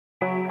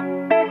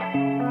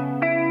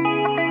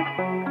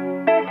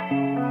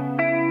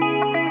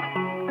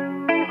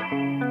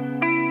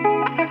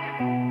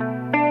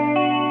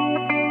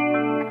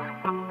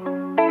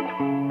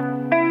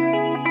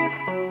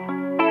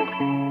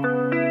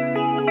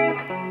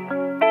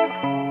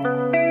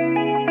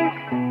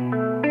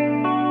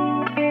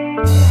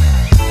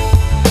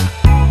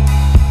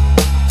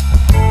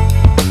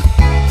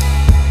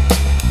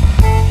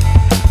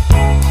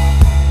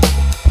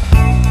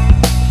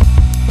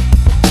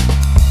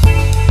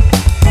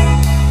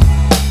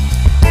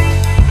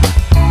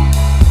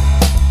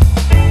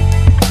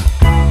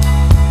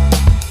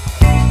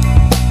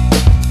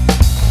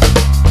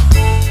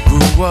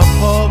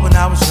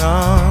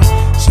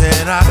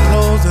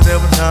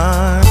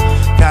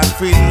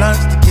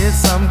lunch to get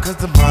some, cause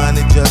the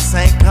money just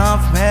ain't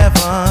come from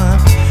heaven.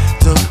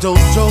 Took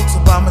those jokes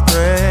about my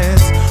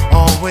threads,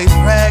 always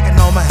bragging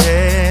on my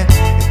head.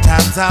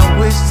 At times I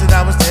wish that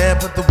I was there,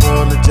 but the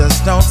world it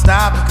just don't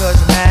stop because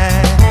you're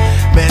mad.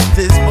 Met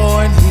this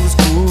boy and he was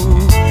cool,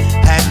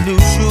 had new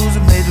shoes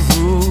and made the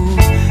rules.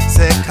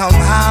 Said come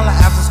holler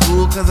after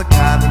school, cause I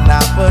got an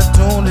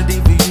opportunity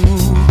for you.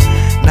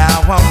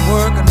 Now I'm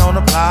working on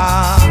the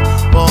block,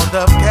 balled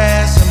up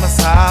cash in my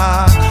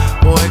sock.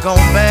 Boy gone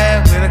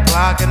bad with a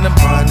clock and the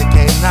money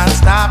came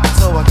non-stop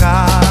until I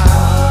got.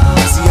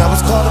 See, I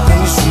was caught up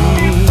in the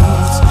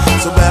streets,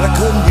 so bad I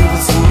couldn't even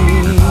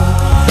see.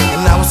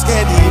 And I was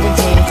scared to even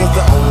dream, cause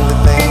the only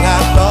thing I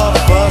thought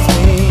of was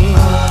me.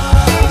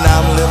 But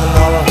now I'm living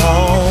all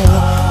alone,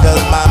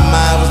 cause my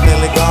mind was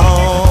nearly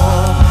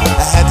gone.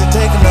 I had to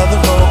take another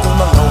road, cause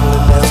my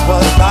loneliness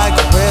was like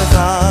a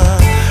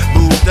prison.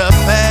 Moved up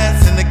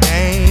fast in the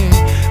game,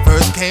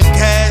 first came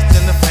cash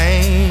and the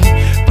fame.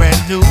 Brand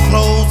new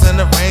clothes and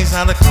the range,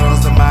 now the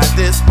girls at my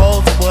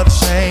disposal, what a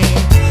shame.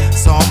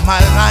 Saw my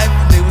life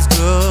and it was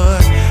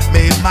good,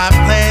 made my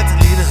plan to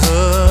leave the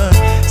hood.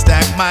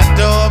 Stacked my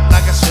dough up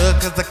like I should,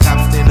 cause the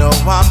cops they know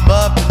I'm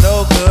up to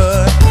no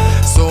good.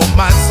 Sold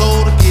my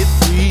soul to get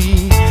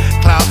free,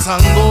 clouds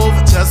hung over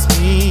just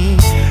me.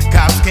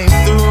 Cops came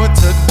through and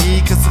took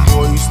me, cause the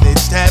boy you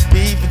snitched had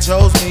beef and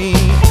chose me.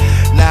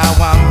 Now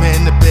I'm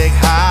in the big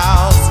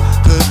house,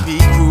 could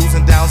be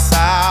cruising down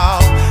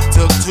south.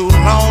 Took too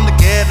long to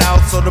get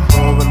out, so the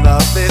moral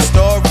of this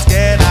story's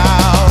get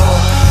out.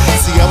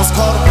 See, I was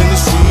caught up in the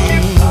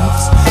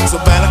streets, so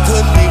bad I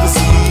couldn't even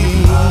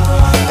see.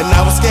 And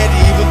I was scared to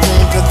even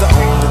dream, cause the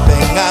only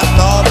thing I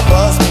thought of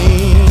was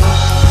me.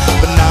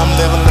 But now I'm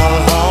living all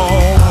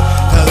alone,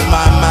 cause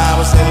my mind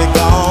was nearly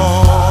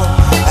gone.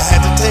 I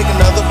had to take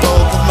another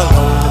road, cause my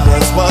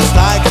loneliness was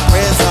like a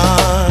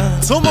prison.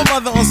 Told my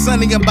mother on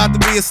Sunday I'm about to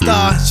be a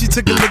star. She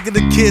took a look at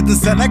the kids and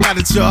said, I got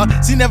it, y'all.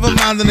 She never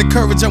minded the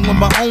courage, I went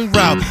my own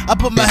route. I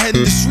put my head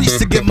in the streets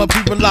to get my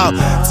people out.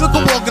 Took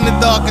a walk in the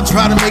dark and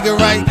tried to make it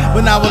right.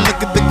 But now I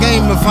look at the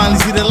game and finally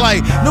see the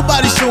light.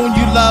 Nobody showing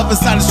you love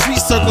inside the street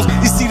circles.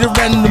 You see the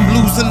red and the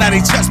blues and now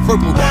they chest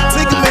purple.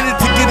 Take a minute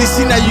to get it,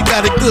 see now you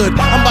got it good.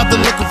 I'm about to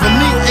look for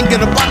me and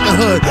get up out the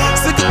hood.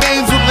 Sick of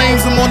games with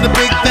lames, I'm on the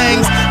big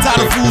things.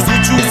 Tired of fools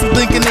with truths from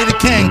thinking they the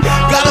king.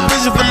 Got a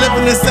vision for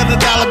living instead of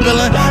dollar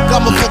billing.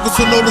 Got my focus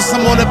on notice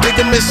I'm on a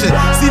bigger mission.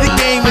 See the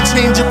game and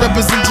change it,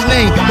 represent your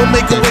name. But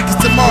make a way, cause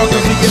tomorrow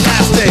gonna be your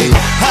last day.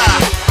 Ha!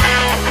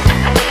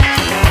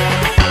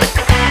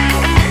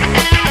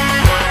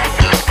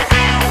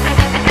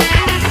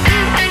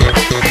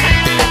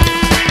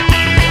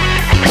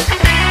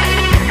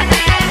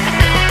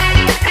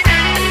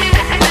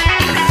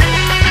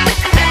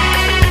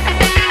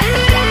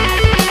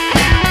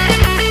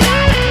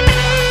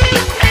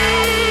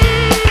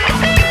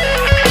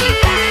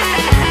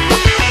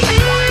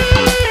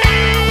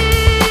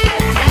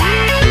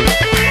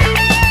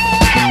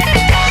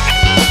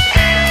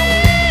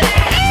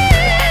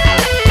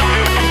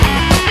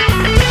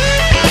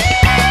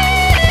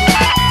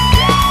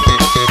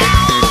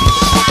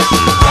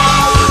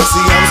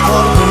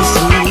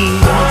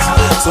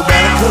 So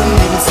bad I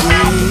couldn't even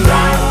see,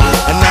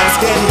 and I was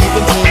scared to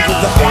even dream,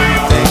 cause the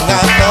only thing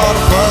I thought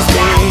of was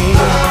me.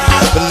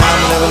 But now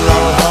I'm living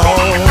all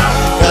alone,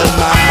 cause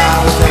my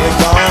mind was nearly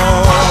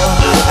gone.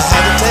 I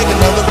had to take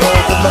another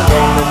road, cause my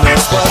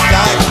loneliness was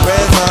like a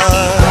prison.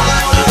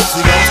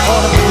 See, I was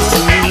caught up in the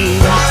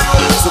streets,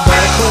 so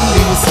bad I couldn't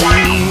even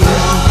see,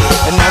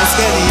 and I was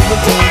scared to even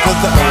dream, cause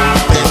the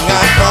only thing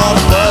I thought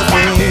of was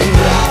me.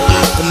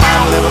 But now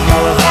I'm living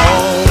all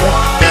alone,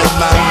 cause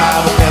my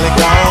mind was nearly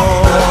gone.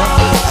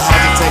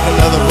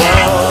 Another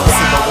world,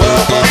 see my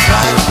world was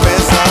like a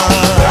prison.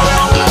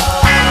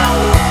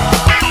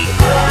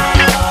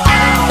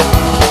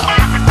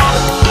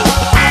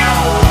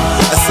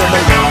 I said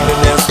my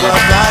loneliness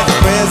was like a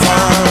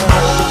prison.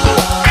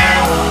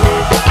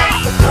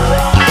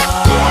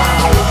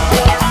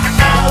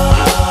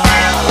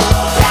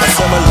 I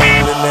said my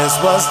loneliness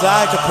was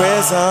like a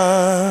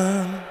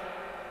prison.